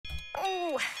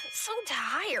so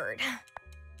tired.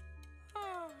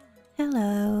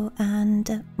 Hello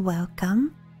and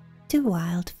welcome to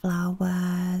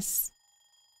Wildflowers.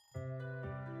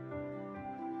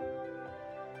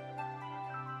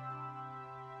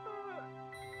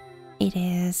 It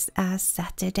is a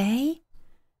Saturday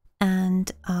and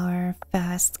our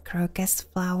first crocus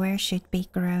flower should be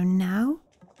grown now.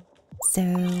 So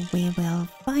we will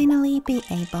finally be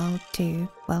able to,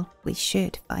 well, we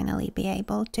should finally be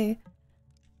able to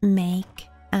make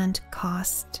and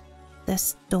cast the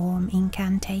storm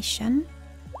incantation.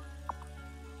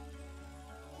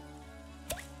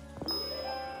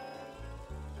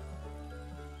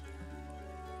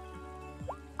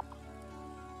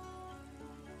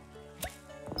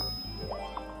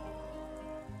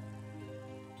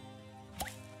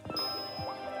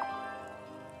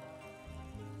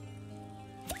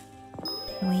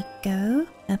 There we go,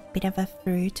 a bit of a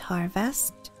fruit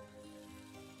harvest.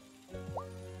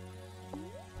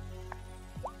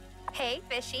 Hey,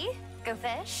 fishy, go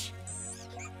fish.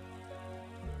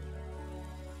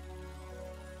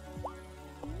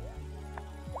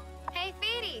 Hey,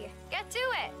 Feety, get to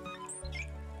it.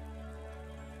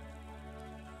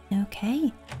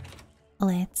 Okay,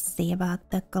 let's see about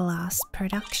the glass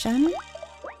production.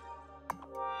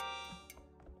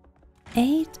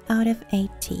 8 out of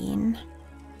 18.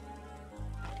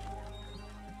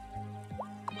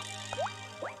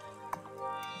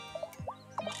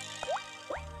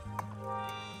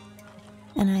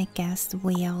 And I guess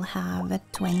we'll have a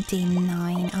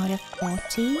 29 out of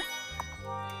 40.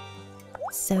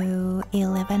 So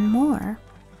 11 more.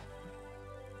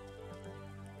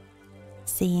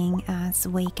 Seeing as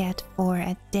we get 4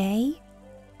 a day,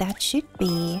 that should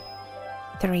be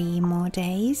 3 more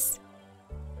days.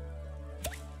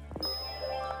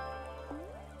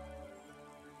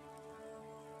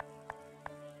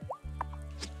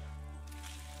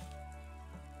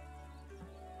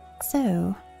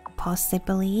 So,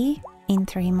 possibly in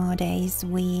 3 more days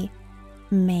we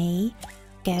may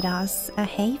get us a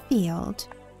hayfield.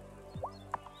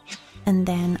 And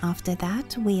then after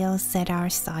that we'll set our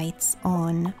sights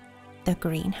on the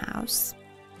greenhouse.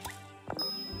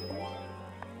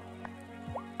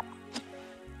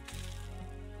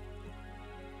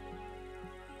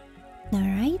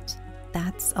 Alright,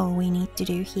 that's all we need to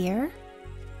do here.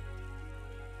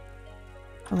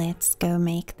 Let's go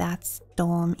make that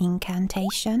storm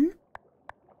incantation.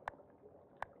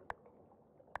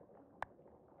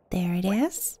 There it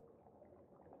is.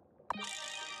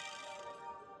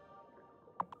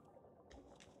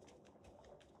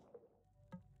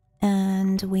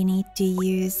 And we need to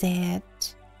use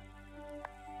it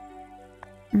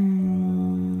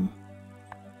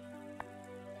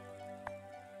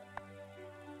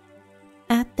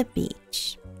at the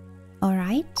beach. All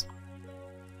right.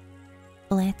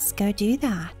 Let's go do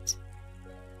that.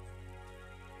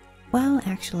 Well,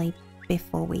 actually,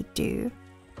 before we do.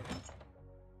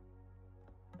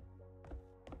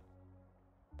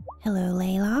 Hello,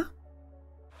 Layla.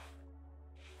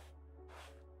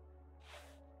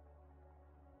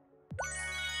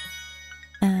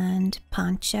 And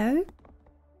Pancho.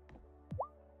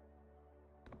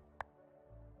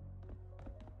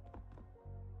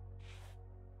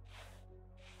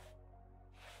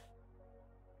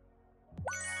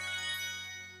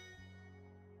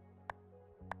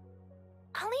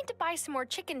 I'll need to buy some more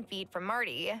chicken feed from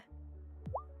Marty.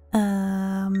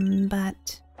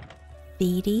 But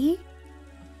Feety?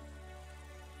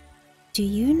 Do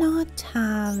you not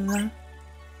have...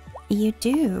 You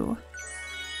do?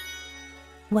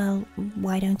 Well,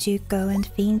 why don't you go and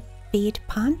feed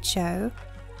Pancho?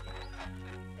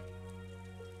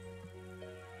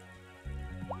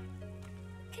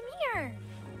 Come here.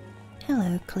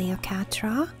 Hello,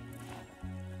 Cleopatra.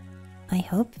 I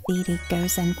hope Feety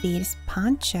goes and feeds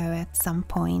Pancho at some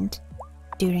point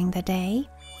during the day.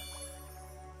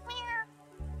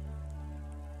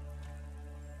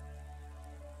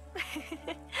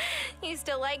 You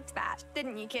still liked that,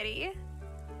 didn't you, kitty?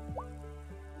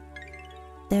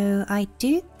 Though I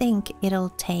do think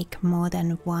it'll take more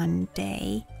than 1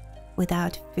 day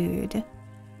without food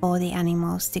for the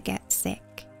animals to get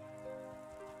sick.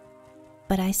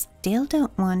 But I still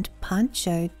don't want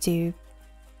Pancho to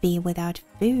be without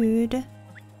food.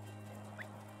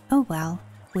 Oh well,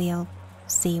 we'll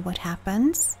see what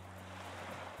happens.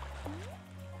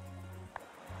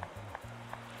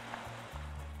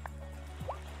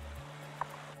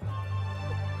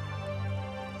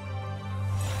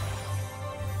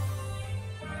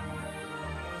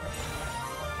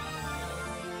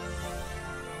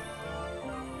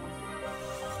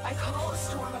 I call a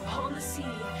storm upon the sea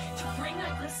to bring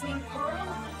that glistening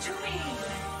pearl to me.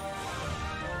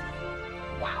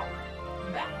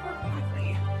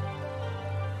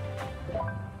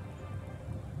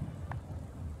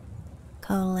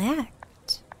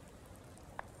 collect.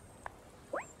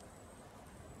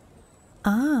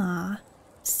 Ah,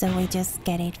 so we just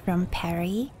get it from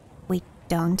Perry. We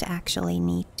don't actually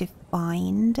need to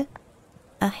find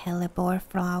a hellebore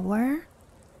flower.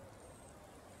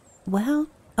 Well,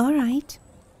 alright.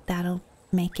 That'll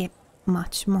make it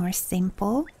much more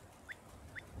simple.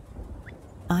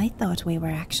 I thought we were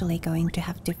actually going to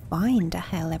have to find a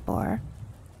hellebore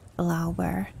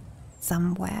flower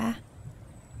somewhere.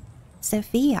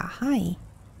 Sophia, hi.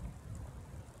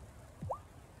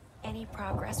 Any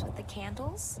progress with the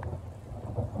candles?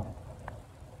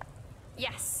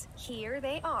 Yes, here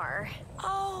they are.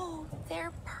 Oh,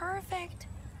 they're perfect.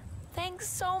 Thanks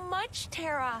so much,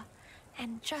 Tara.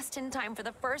 And just in time for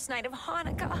the first night of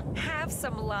Hanukkah. Have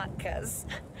some latkes.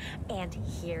 And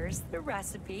here's the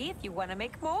recipe if you want to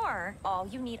make more. All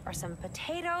you need are some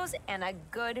potatoes and a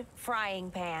good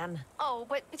frying pan. Oh,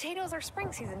 but potatoes are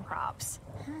spring season crops.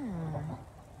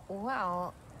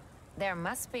 Well, there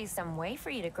must be some way for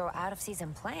you to grow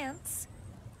out-of-season plants.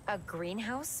 A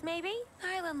greenhouse, maybe?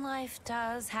 Island life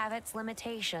does have its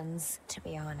limitations, to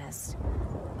be honest.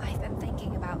 I've been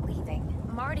thinking about leaving.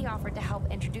 Marty offered to help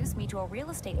introduce me to a real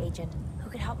estate agent who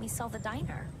could help me sell the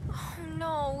diner. Oh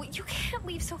no, you can't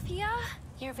leave, Sophia.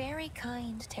 You're very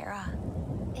kind, Tara.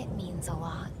 It means a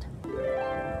lot.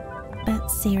 But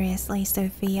seriously,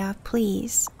 Sophia,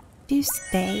 please, do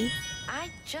stay. I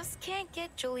just can't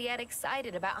get Juliet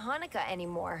excited about Hanukkah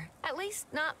anymore. At least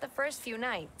not the first few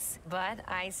nights. But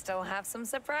I still have some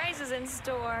surprises in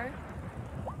store.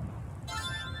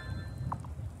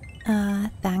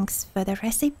 Thanks for the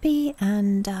recipe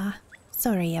and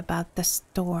sorry about the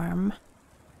storm.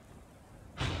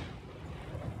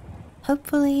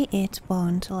 Hopefully it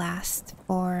won't last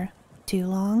for too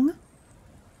long.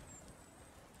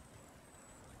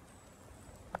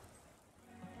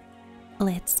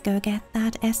 Let's go get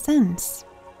that essence.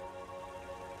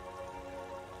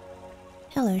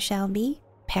 Hello, Shelby.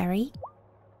 Perry.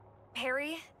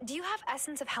 Perry, do you have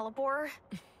essence of hellebore?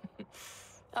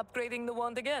 Upgrading the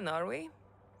wand again, are we?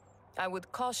 I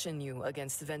would caution you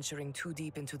against venturing too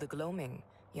deep into the gloaming,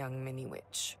 young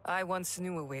mini-witch. I once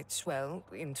knew a witch. Well,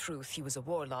 in truth, he was a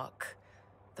warlock.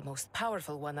 The most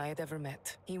powerful one I had ever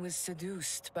met. He was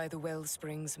seduced by the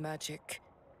wellspring's magic.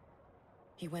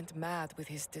 He went mad with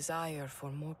his desire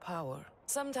for more power.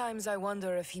 Sometimes I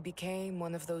wonder if he became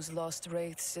one of those lost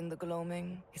wraiths in the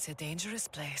gloaming. It's a dangerous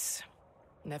place.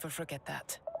 Never forget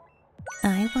that.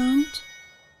 I won't.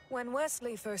 When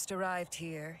Wesley first arrived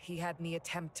here, he had me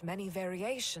attempt many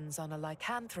variations on a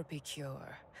lycanthropy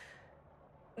cure.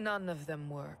 None of them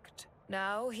worked.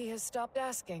 Now he has stopped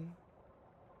asking.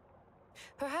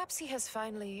 Perhaps he has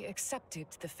finally accepted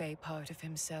the Fae part of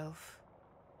himself.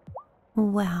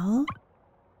 Well,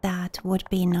 that would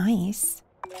be nice.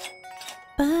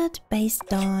 But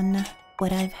based on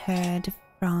what I've heard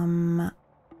from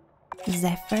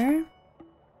Zephyr,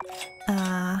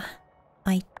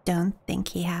 I don't think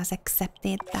he has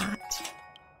accepted that.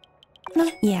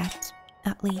 Not yet,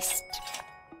 at least.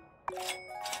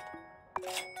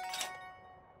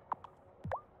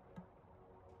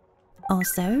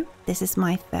 Also, this is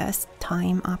my first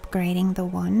time upgrading the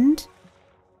wand.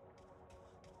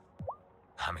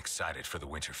 I'm excited for the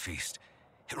winter feast.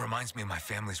 It reminds me of my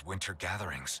family's winter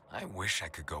gatherings. I wish I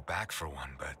could go back for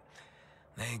one, but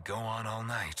they go on all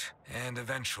night. And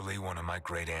eventually one of my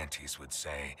great aunties would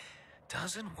say,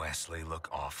 "Doesn't Wesley look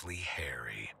awfully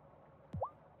hairy?"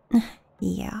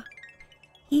 Yeah.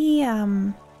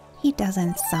 He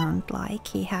doesn't sound like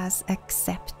he has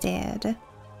accepted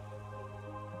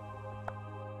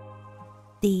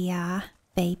the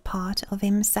Fae part of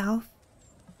himself.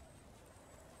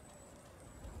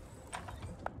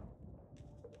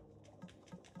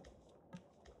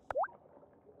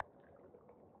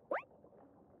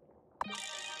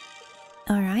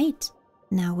 Alright,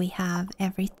 now we have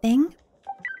everything.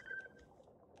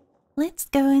 Let's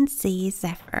go and see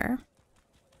Zephyr.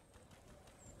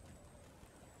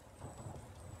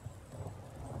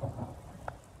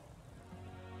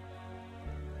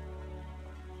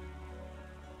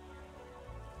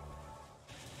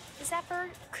 Zephyr,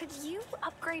 could you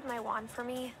upgrade my wand for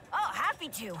me? Oh, happy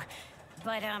to.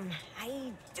 But,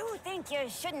 I do think you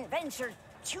shouldn't venture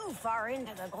too far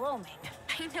into the gloaming.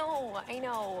 I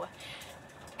know.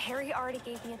 Harry already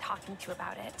gave me a talking to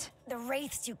about it. The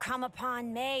wraiths you come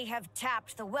upon may have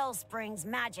tapped the wellspring's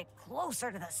magic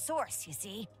closer to the source, you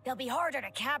see. They'll be harder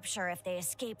to capture if they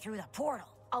escape through the portal.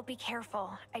 I'll be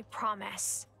careful, I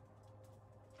promise.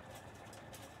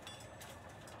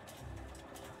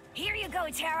 Here you go,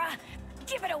 Tara.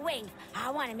 Give it a wave. I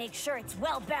want to make sure it's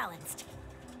well balanced.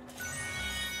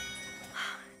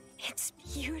 It's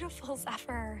beautiful,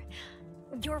 Zephyr.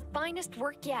 Your finest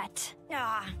work yet.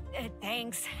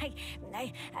 Thanks.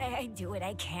 I do what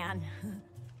I can.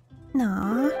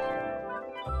 Aw.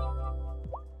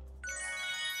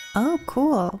 Oh,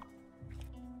 cool.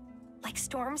 Like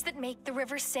storms that make the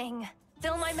river sing.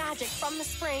 Fill my magic from the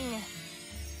spring.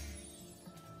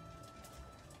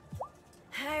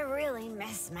 I really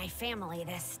miss my family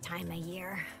this time of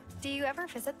year. Do you ever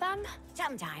visit them?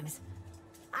 Sometimes.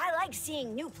 I like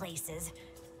seeing new places,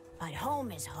 but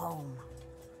home is home.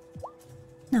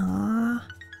 Aw.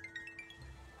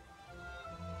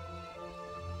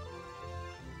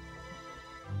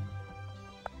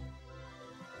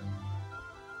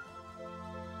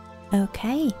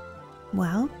 Okay,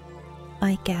 well,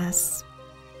 I guess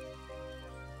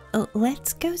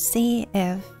let's go see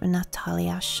if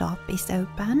Natalia's shop is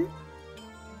open.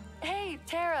 Hey,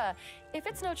 Tara, if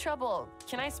it's no trouble,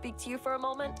 can I speak to you for a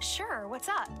moment? Sure, what's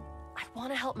up? I want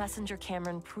to help Messenger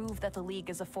Cameron prove that the League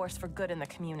is a force for good in the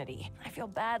community. I feel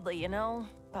badly, you know,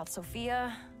 about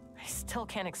Sophia. I still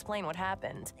can't explain what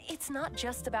happened. It's not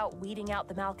just about weeding out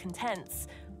the malcontents.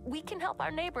 We can help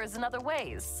our neighbors in other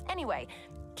ways. Anyway,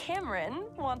 Cameron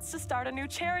wants to start a new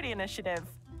charity initiative.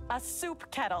 A soup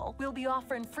kettle. We'll be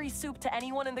offering free soup to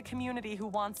anyone in the community who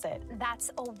wants it. That's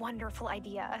a wonderful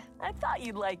idea. I thought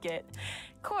you'd like it.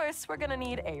 Of course, we're gonna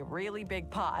need a really big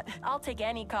pot. I'll take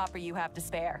any copper you have to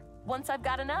spare. Once I've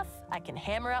got enough, I can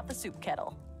hammer out the soup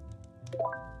kettle.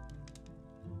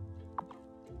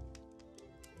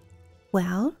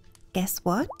 Well, guess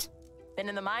what? Been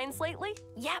in the mines lately?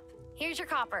 Yep, here's your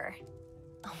copper.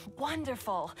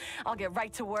 Wonderful. I'll get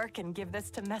right to work and give this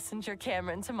to Messenger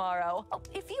Cameron tomorrow. Oh,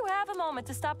 if you have a moment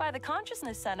to stop by the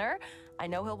Consciousness Center, I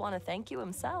know he'll want to thank you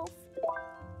himself.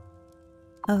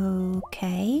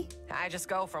 Okay. I just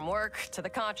go from work to the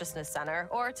Consciousness Center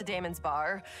or to Damon's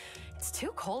bar. It's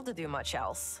too cold to do much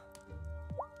else.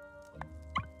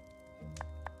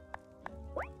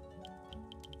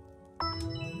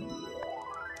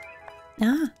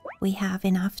 We have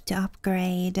enough to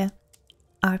upgrade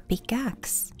our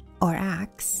pickaxe or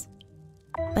axe.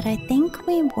 But I think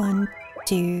we want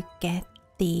to get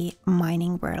the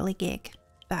mining whirligig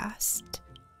first.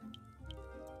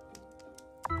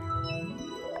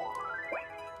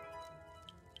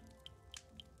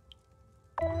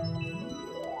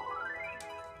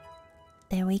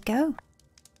 There we go.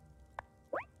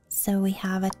 So we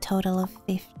have a total of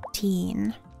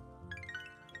 15.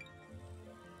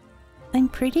 I'm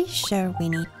pretty sure we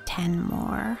need 10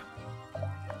 more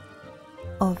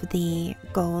of the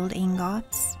gold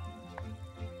ingots.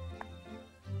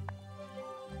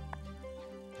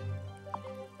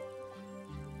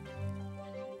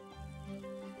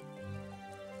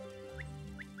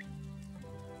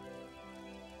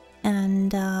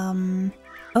 And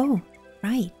oh,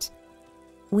 right.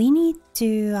 We need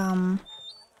to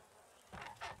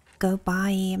go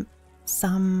buy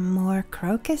some more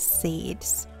crocus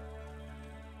seeds.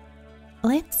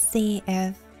 Let's see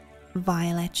if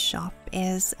Violet's shop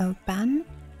is open.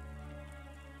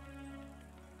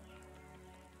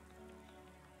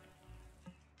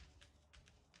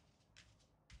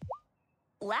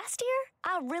 Last year,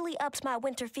 I really upped my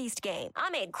winter feast game. I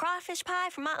made crawfish pie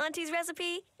from my auntie's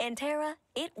recipe, and Tara,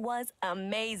 it was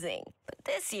amazing. But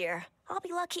this year, I'll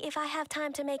be lucky if I have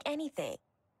time to make anything.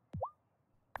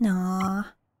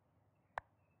 Aw.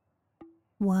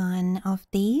 One of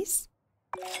these.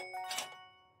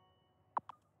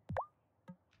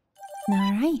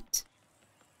 Alright.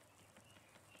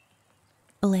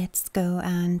 Let's go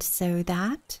and sew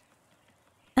that.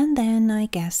 And then I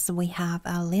guess we have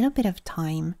a little bit of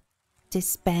time to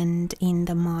spend in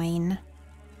the mine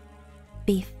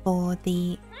before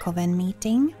the coven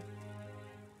meeting.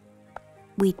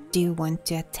 We do want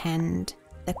to attend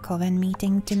the coven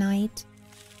meeting tonight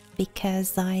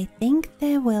because I think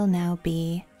there will now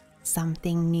be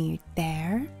something new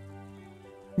there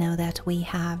now that we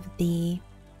have the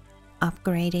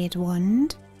upgraded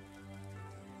wand.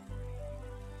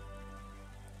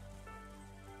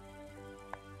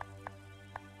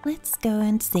 Let's go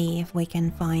and see if we can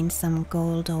find some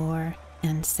gold ore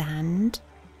and sand.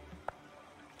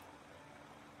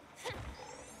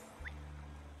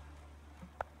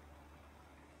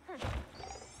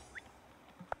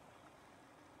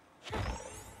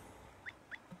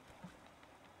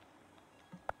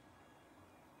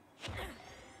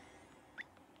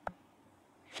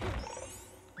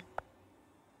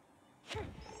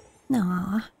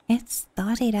 Aw, it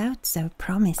started out so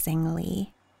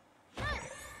promisingly.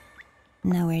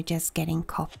 Now we're just getting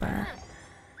copper.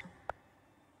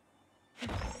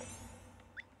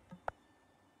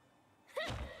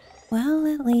 Well,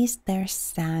 at least there's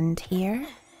sand here.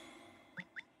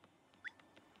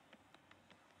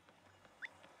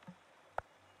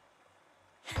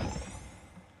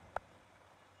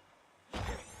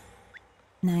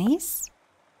 Nice.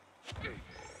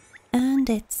 And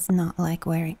it's not like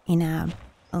we're in a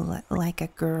like a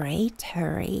great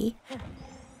hurry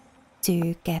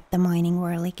to get the mining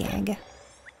whirligig.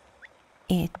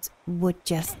 It would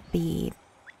just be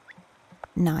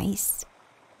nice.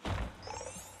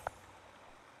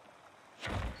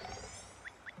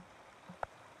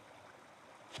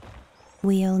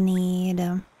 We'll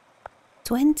need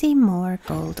 20 more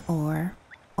gold ore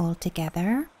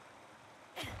altogether.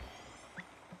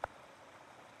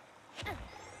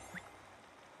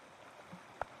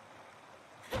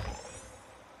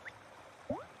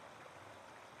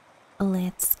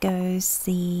 Let's go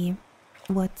see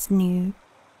what's new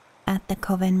at the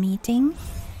Coven meeting.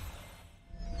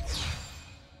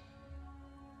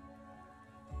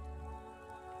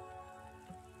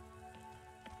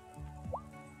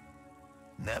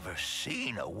 Never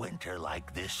seen a winter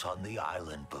like this on the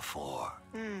island before.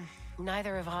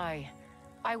 Neither have I.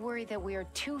 I worry that we are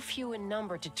too few in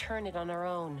number to turn it on our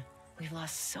own. We've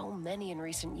lost so many in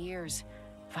recent years.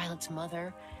 Violet's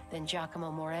mother, then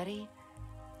Giacomo Moretti,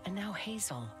 and now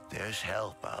Hazel. There's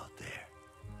help out there,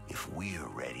 if we're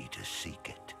ready to seek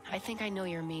it. I think I know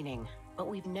your meaning, but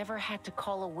we've never had to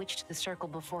call a witch to the circle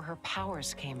before her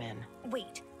powers came in.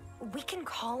 Wait, we can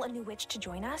call a new witch to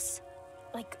join us?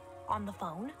 Like, on the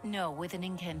phone? No, with an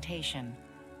incantation.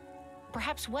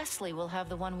 Perhaps Wesley will have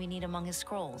the one we need among his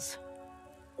scrolls.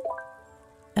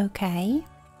 Okay,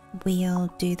 we'll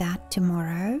do that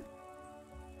tomorrow.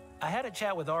 I had a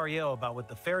chat with Ariel about what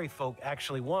the fairy folk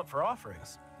actually want for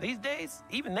offerings. These days,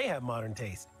 even they have modern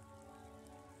taste.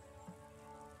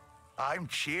 I'm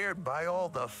cheered by all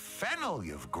the fennel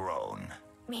you've grown.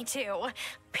 Me too.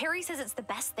 Perry says it's the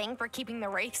best thing for keeping the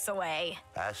wraiths away.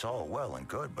 That's all well and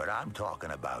good, but I'm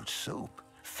talking about soup.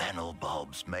 Fennel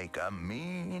bulbs make a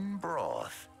mean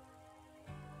broth.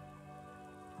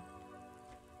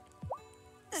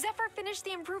 Zephyr finished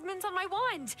the improvements on my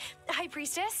wand. High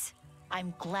Priestess?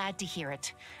 I'm glad to hear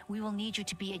it. We will need you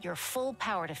to be at your full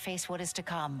power to face what is to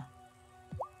come.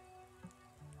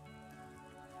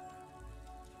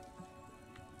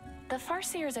 The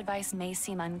Farseer's advice may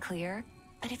seem unclear,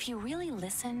 but if you really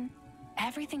listen,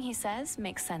 everything he says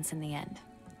makes sense in the end.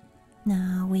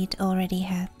 No, we'd already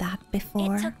heard that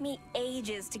before. It took me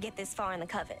ages to get this far in the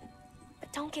Coven.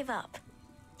 But don't give up.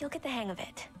 You'll get the hang of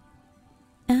it.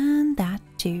 And that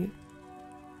too.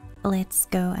 Let's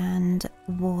go and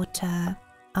water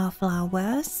our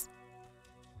flowers.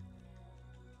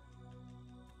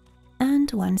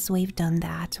 And once we've done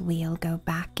that, we'll go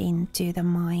back into the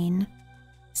mine,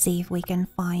 see if we can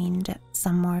find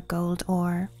some more gold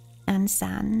ore and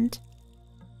sand.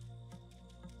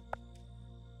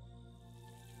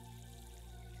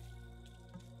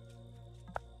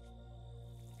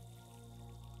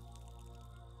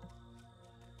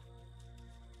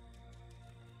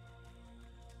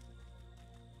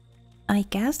 I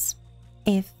guess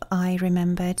if I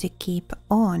remember to keep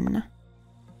on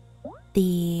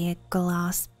the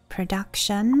glass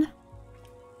production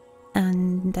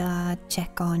and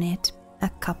check on it a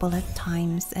couple of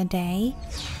times a day,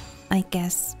 I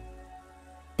guess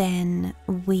then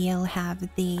we'll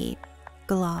have the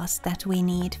glass that we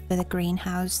need for the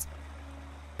greenhouse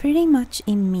pretty much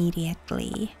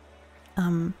immediately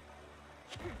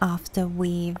after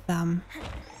we've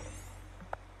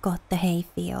got the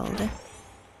hayfield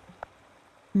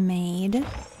made.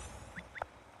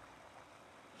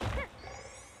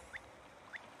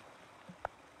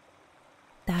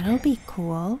 That'll be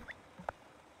cool.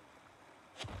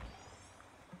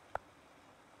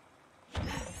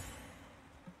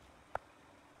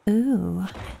 Ooh,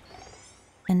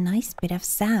 a nice bit of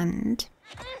sand.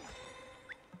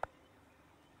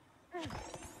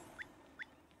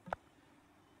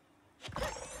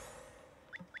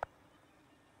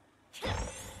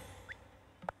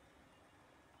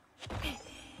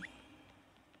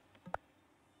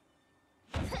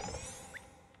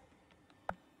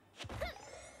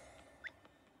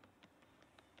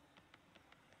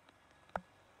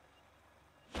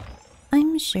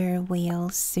 I'm sure we'll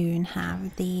soon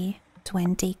have the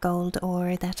 20 gold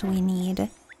ore that we need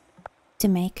to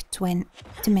make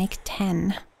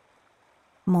 10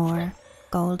 more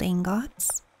gold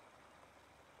ingots.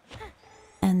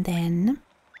 And then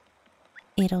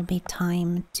it'll be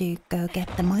time to go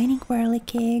get the mining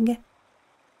whirligig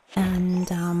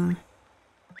and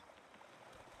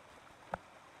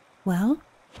well,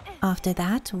 after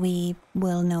that we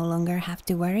will no longer have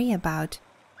to worry about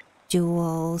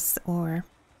jewels or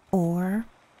ore.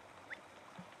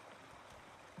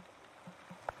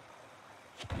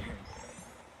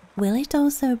 Will it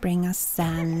also bring us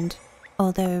sand?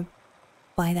 Although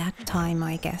by that time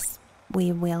I guess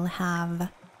we will have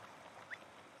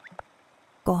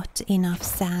got enough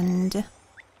sand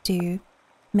to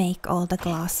make all the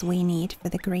glass we need for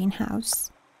the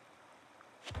greenhouse.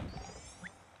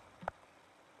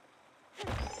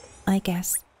 I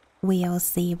guess we'll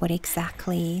see what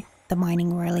exactly the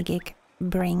mining whirligig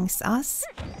brings us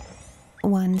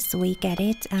once we get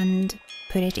it and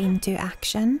put it into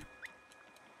action.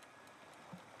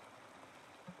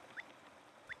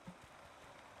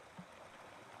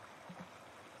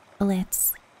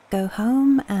 Let's go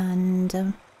home,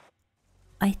 and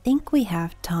I think we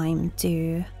have time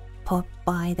to pop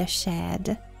by the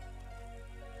shed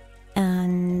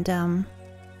and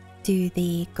do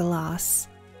the glass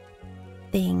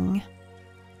thing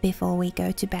before we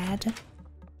go to bed.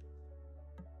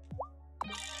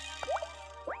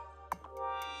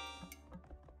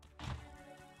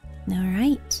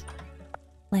 Alright,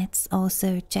 let's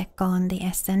also check on the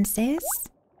essences.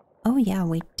 Oh yeah,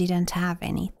 we didn't have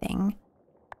anything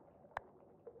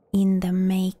in the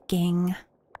making.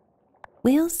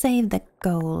 We'll save the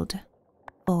gold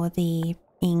for the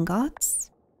ingots.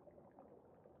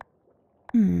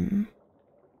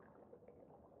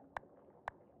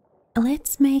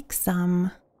 Let's make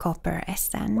some copper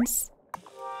essence.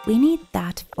 We need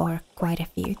that for quite a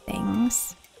few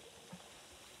things.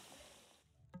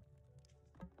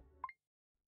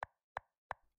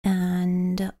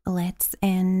 And let's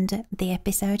end the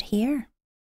episode here.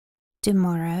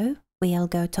 Tomorrow we'll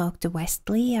go talk to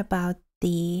Wesley about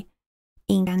the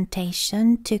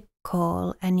incantation to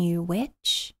call a new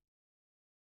witch.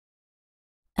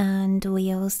 And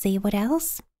we'll see what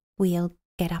else we'll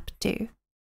get up to.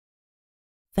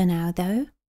 For now though,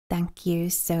 thank you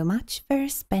so much for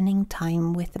spending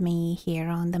time with me here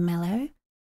on the Mellow.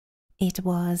 It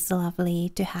was lovely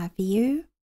to have you.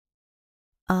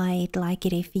 I'd like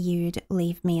it if you'd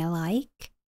leave me a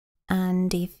like,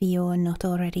 and if you're not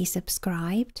already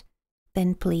subscribed,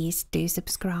 then please do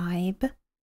subscribe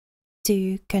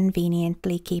to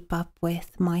conveniently keep up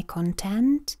with my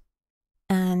content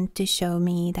and to show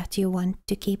me that you want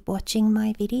to keep watching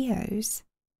my videos.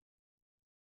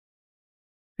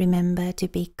 Remember to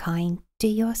be kind to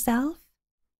yourself.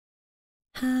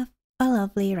 Have a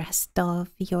lovely rest of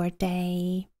your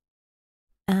day,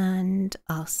 and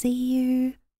I'll see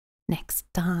you next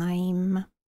time.